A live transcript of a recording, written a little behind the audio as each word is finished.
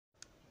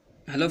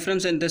Hello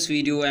friends, in this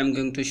video I am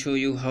going to show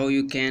you how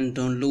you can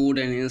download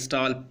and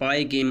install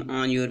Pygame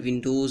on your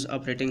Windows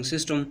operating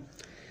system.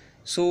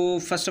 So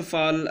first of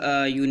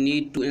all, you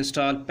need to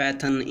install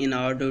Python in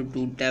order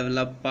to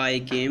develop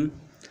Pygame.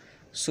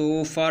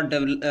 So for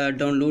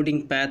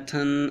downloading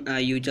Python,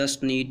 you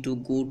just need to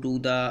go to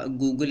the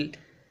Google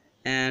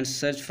and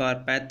search for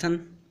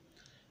Python.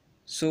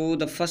 So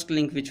the first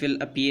link which will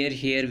appear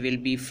here will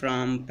be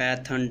from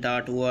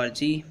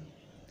python.org.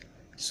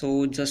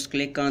 So just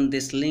click on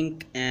this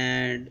link,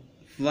 and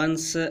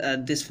once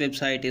this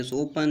website is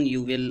open,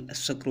 you will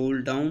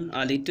scroll down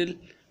a little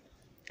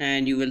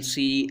and you will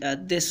see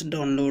this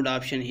download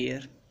option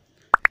here.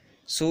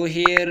 So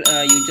here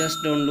you just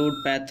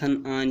download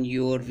Python on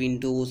your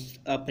Windows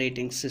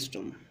operating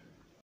system.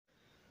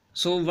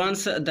 So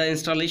once the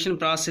installation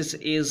process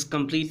is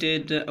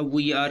completed,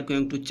 we are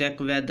going to check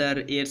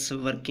whether it's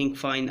working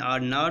fine or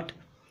not.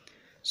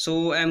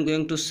 So I'm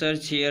going to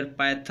search here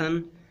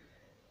Python,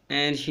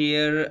 and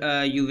here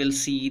you will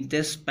see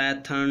this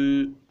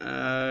Python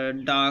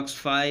docs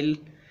file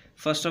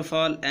first of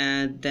all,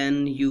 and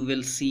then you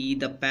will see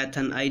the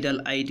Python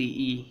idle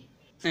IDE,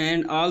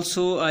 and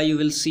also you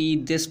will see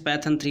this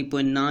Python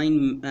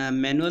 3.9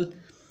 manual.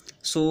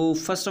 So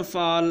first of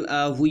all,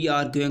 we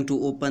are going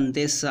to open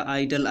this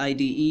idle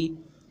IDE,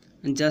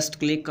 and just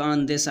click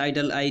on this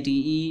idle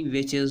IDE,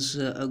 which is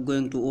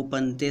going to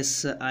open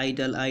this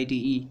idle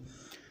IDE,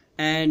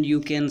 and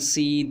you can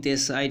see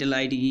this idle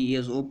IDE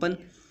is open.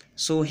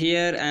 So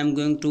here I am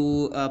going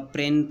to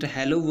print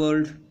hello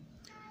world.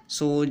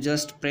 So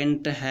just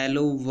print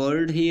hello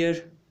world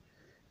here,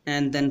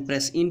 and then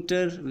press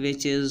enter,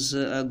 which is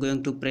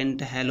going to print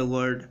hello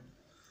world.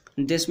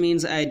 This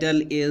means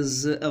idle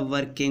is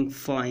working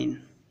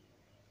fine,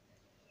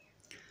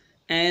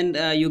 and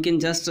you can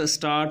just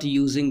start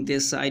using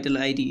this idle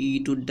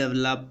IDE to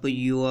develop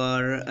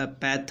your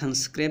Python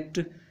script.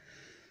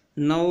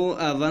 Now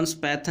once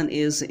Python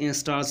is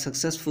installed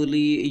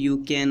successfully, you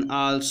can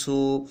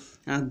also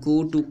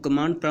go to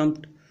command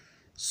prompt.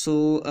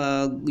 So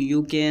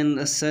you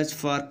can search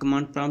for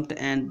command prompt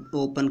and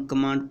open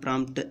command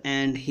prompt,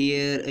 and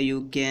here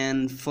you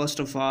can first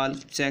of all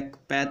check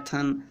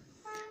Python.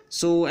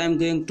 So I'm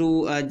going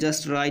to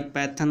just write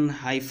Python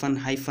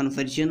hyphen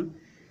version,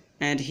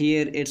 and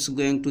here it's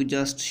going to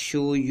just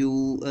show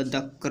you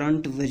the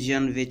current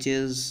version which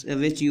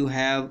you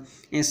have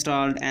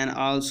installed, and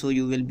also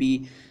you will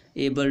be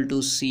able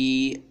to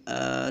see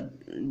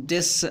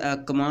this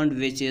command,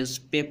 which is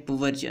pip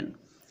version.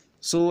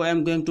 So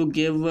I'm going to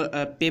give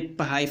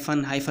pip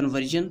hyphen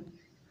version.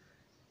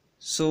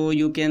 So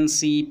you can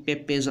see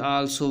pip is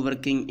also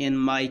working in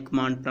my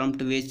command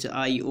prompt, which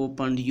I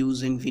opened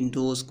using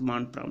Windows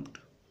command prompt.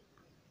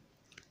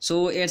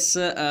 So it's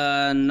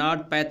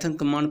not Python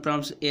command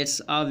prompts,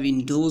 it's a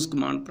Windows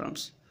command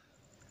prompts.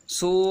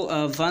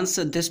 So once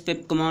this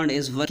pip command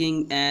is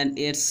working and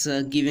it's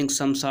giving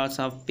some sorts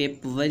of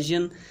pip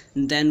version,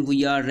 then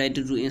we are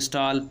ready to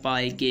install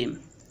Pygame.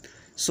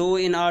 So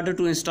in order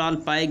to install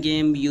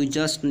Pygame, you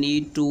just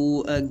need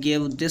to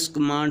give this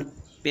command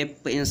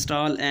pip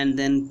install and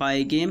then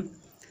Pygame.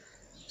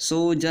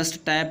 So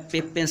just type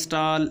pip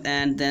install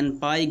and then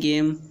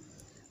Pygame.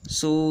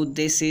 So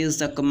this is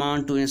the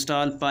command to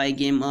install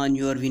Pygame on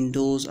your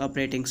Windows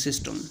operating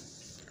system.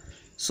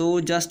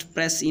 So just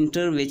press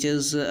enter, which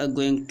is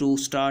going to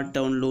start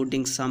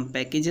downloading some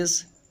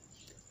packages.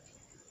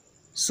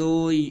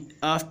 So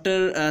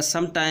after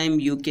some time,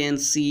 you can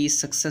see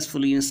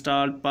successfully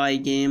installed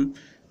Pygame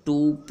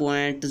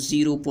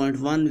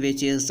 2.0.1,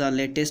 which is the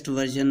latest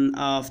version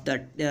of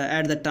the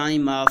at the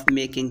time of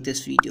making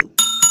this video.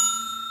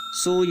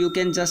 So you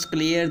can just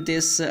clear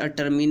this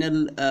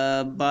terminal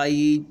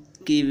by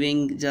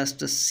giving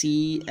just a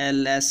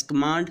cls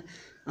command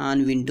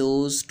on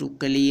Windows to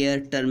clear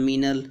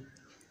terminal.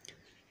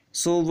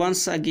 So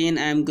once again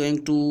I am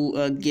going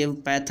to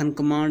give Python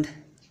command.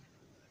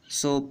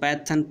 So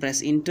Python,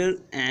 press enter,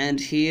 and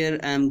here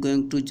I am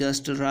going to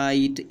just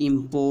write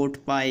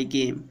import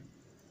Pygame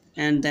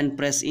and then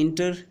press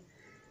enter.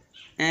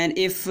 And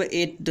if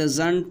it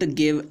doesn't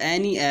give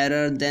any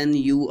error, then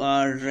you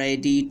are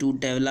ready to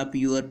develop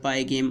your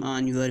Pygame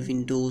on your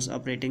Windows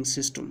operating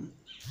system.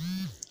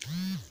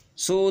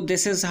 So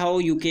this is how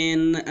you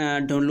can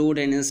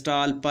download and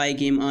install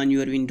Pygame on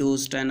your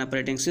Windows 10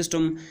 operating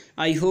system.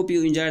 I hope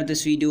you enjoyed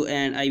this video,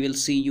 and I will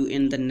see you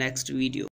in the next video.